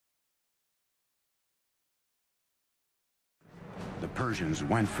Persians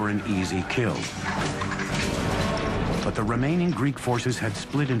went for an easy kill. But the remaining Greek forces had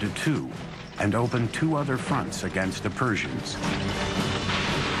split into two and opened two other fronts against the Persians.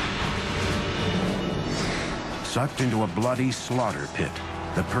 Sucked into a bloody slaughter pit,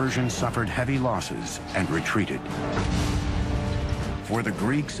 the Persians suffered heavy losses and retreated. For the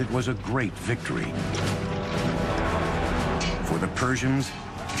Greeks, it was a great victory. For the Persians,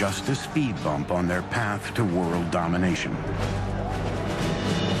 just a speed bump on their path to world domination.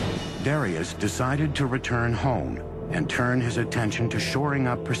 Darius decided to return home and turn his attention to shoring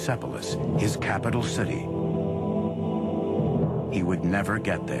up Persepolis, his capital city. He would never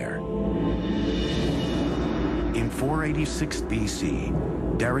get there. In 486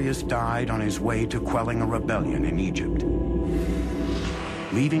 BC, Darius died on his way to quelling a rebellion in Egypt,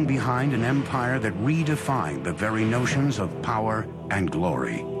 leaving behind an empire that redefined the very notions of power and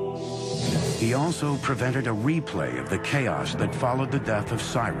glory. He also prevented a replay of the chaos that followed the death of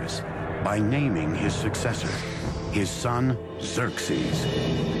Cyrus by naming his successor, his son Xerxes.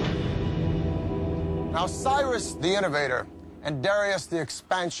 Now, Cyrus the innovator and Darius the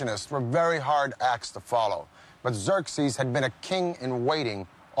expansionist were very hard acts to follow. But Xerxes had been a king in waiting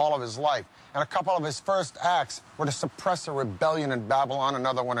all of his life. And a couple of his first acts were to suppress a rebellion in Babylon,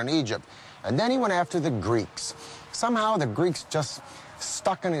 another one in Egypt. And then he went after the Greeks. Somehow the Greeks just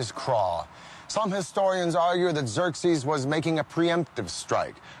stuck in his craw. Some historians argue that Xerxes was making a preemptive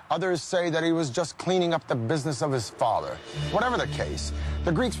strike. Others say that he was just cleaning up the business of his father. Whatever the case,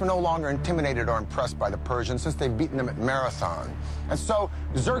 the Greeks were no longer intimidated or impressed by the Persians since they'd beaten them at Marathon. And so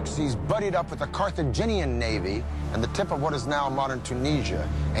Xerxes buddied up with the Carthaginian navy and the tip of what is now modern Tunisia,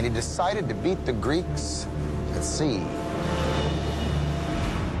 and he decided to beat the Greeks at sea.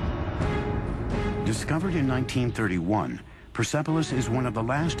 Discovered in 1931, Persepolis is one of the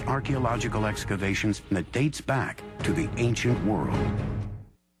last archaeological excavations that dates back to the ancient world.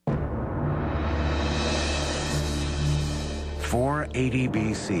 480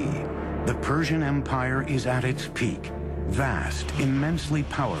 BC, the Persian Empire is at its peak, vast, immensely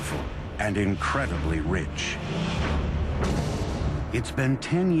powerful, and incredibly rich. It's been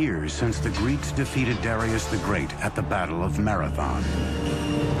 10 years since the Greeks defeated Darius the Great at the Battle of Marathon.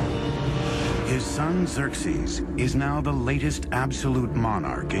 His son Xerxes is now the latest absolute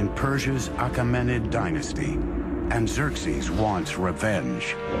monarch in Persia's Achaemenid dynasty, and Xerxes wants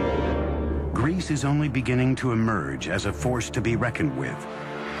revenge. Greece is only beginning to emerge as a force to be reckoned with,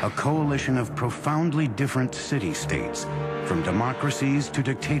 a coalition of profoundly different city-states, from democracies to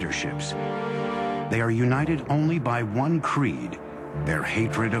dictatorships. They are united only by one creed, their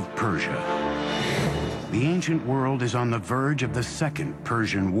hatred of Persia. The ancient world is on the verge of the Second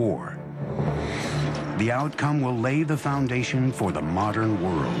Persian War. The outcome will lay the foundation for the modern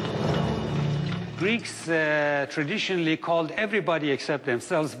world. Greeks traditionally called everybody except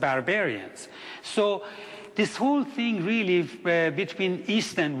themselves barbarians. So this whole thing really between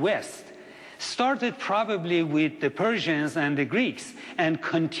East and West started probably with the Persians and the Greeks and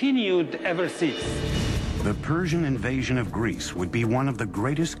continued ever since. The Persian invasion of Greece would be one of the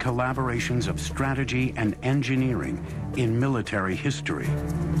greatest collaborations of strategy and engineering in military history.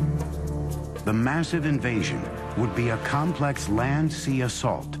 The massive invasion would be a complex land-sea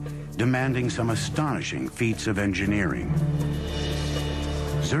assault, demanding some astonishing feats of engineering.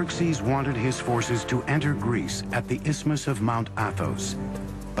 Xerxes wanted his forces to enter Greece at the isthmus of Mount Athos,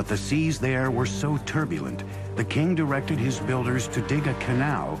 but the seas there were so turbulent, the king directed his builders to dig a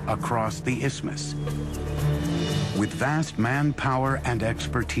canal across the isthmus. With vast manpower and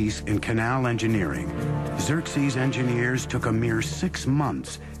expertise in canal engineering, Xerxes' engineers took a mere 6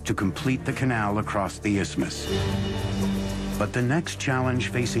 months to complete the canal across the isthmus. But the next challenge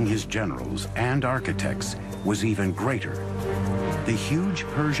facing his generals and architects was even greater. The huge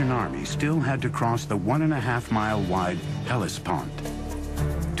Persian army still had to cross the 1.5-mile-wide Hellespont.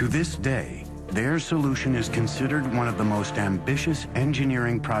 To this day, their solution is considered one of the most ambitious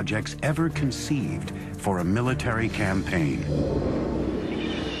engineering projects ever conceived for a military campaign.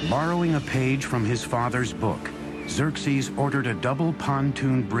 Borrowing a page from his father's book, Xerxes ordered a double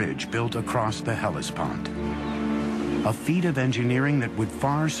pontoon bridge built across the Hellespont. A feat of engineering that would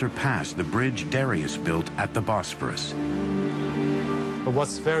far surpass the bridge Darius built at the Bosphorus. But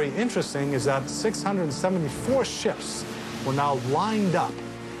what's very interesting is that 674 ships were now lined up.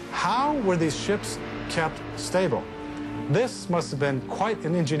 How were these ships kept stable? This must have been quite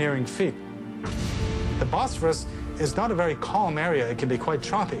an engineering feat. The Bosphorus is not a very calm area. It can be quite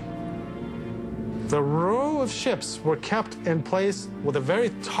choppy. The row of ships were kept in place with a very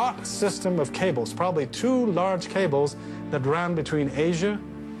taut system of cables, probably 2 large cables that ran between Asia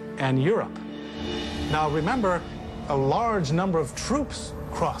and Europe. Now remember, a large number of troops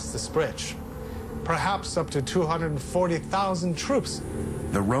cross this bridge, perhaps up to 240,000 troops.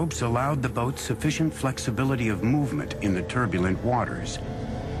 The ropes allowed the boat sufficient flexibility of movement in the turbulent waters.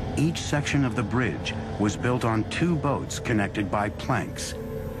 Each section of the bridge was built on 2 boats connected by planks,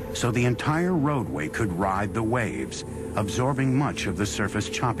 so the entire roadway could ride the waves, absorbing much of the surface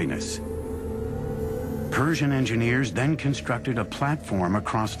choppiness. Persian engineers then constructed a platform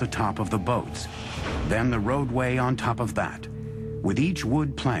across the top of the boats, then the roadway on top of that. With each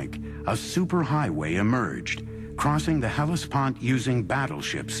wood plank, a superhighway emerged, crossing the Hellespont using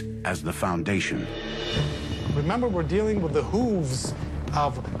battleships as the foundation. Remember, we're dealing with the hooves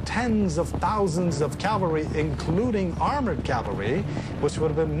of tens of thousands of cavalry, including armored cavalry, which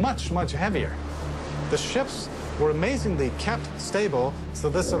would have been much, much heavier. The ships were amazingly kept stable, so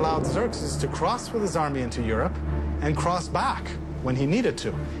this allowed Xerxes to cross with his army into Europe and cross back when he needed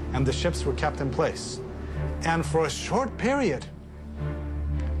to, and the ships were kept in place. And for a short period,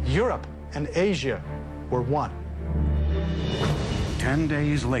 Europe and Asia were one. 10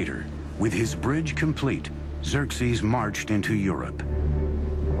 days later, with his bridge complete, Xerxes marched into Europe.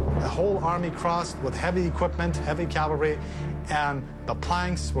 The whole army crossed with heavy equipment, heavy cavalry, and the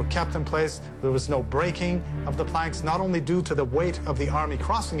planks were kept in place. There was no breaking of the planks, not only due to the weight of the army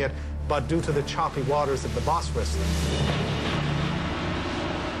crossing it, but due to the choppy waters of the Bosphorus.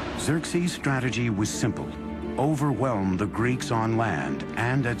 Xerxes' strategy was simple: overwhelm the Greeks on land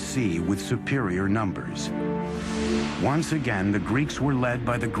and at sea with superior numbers. Once again, the Greeks were led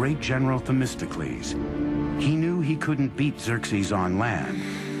by the great general Themistocles. He knew he couldn't beat Xerxes on land,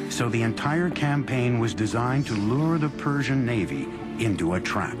 so the entire campaign was designed to lure the Persian navy into a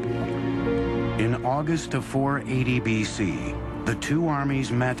trap. In August of 480 BC, the 2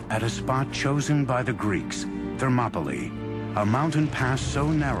 armies met at a spot chosen by the Greeks, Thermopylae, a mountain pass so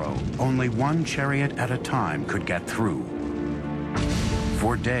narrow only 1 chariot at a time could get through.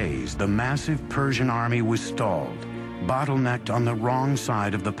 For days, the massive Persian army was stalled, bottlenecked on the wrong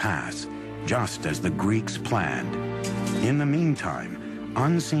side of the pass, just as the Greeks planned. In the meantime,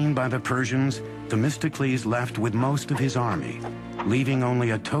 unseen by the Persians, Themistocles left with most of his army, leaving only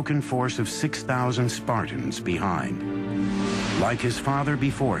a token force of 6,000 Spartans behind. Like his father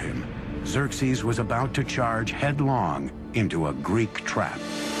before him, Xerxes was about to charge headlong into a Greek trap.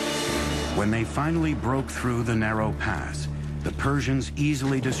 When they finally broke through the narrow pass, the Persians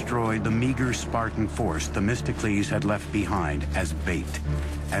easily destroyed the meager Spartan force Themistocles had left behind as bait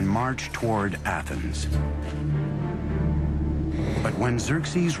and marched toward Athens. But when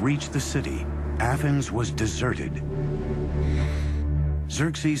Xerxes reached the city, Athens was deserted.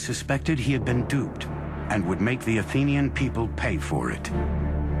 Xerxes suspected he had been duped and would make the Athenian people pay for it.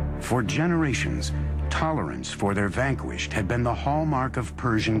 For generations, tolerance for their vanquished had been the hallmark of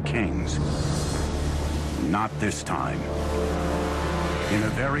Persian kings. Not this time. In a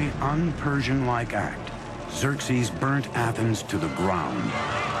very un-Persian-like act, Xerxes burnt Athens to the ground.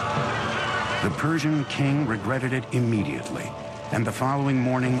 The Persian king regretted it immediately, and the following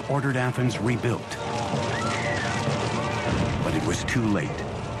morning ordered Athens rebuilt. But it was too late.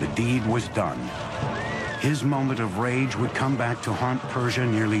 The deed was done. His moment of rage would come back to haunt Persia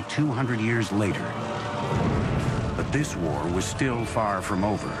nearly 200 years later. But this war was still far from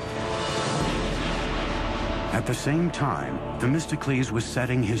over. At the same time, Themistocles was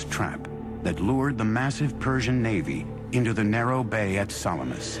setting his trap that lured the massive Persian navy into the narrow bay at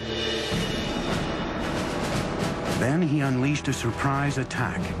Salamis. Then he unleashed a surprise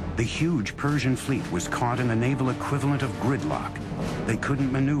attack. The huge Persian fleet was caught in the naval equivalent of gridlock. They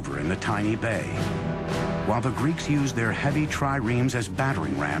couldn't maneuver in the tiny bay, while the Greeks used their heavy triremes as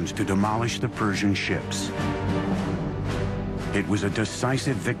battering rams to demolish the Persian ships. It was a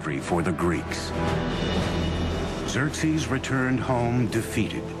decisive victory for the Greeks. Xerxes returned home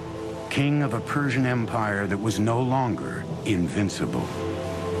defeated, king of a Persian empire that was no longer invincible.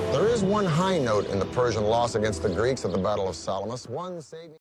 There is one high note in the Persian loss against the Greeks at the Battle of Salamis, one saving...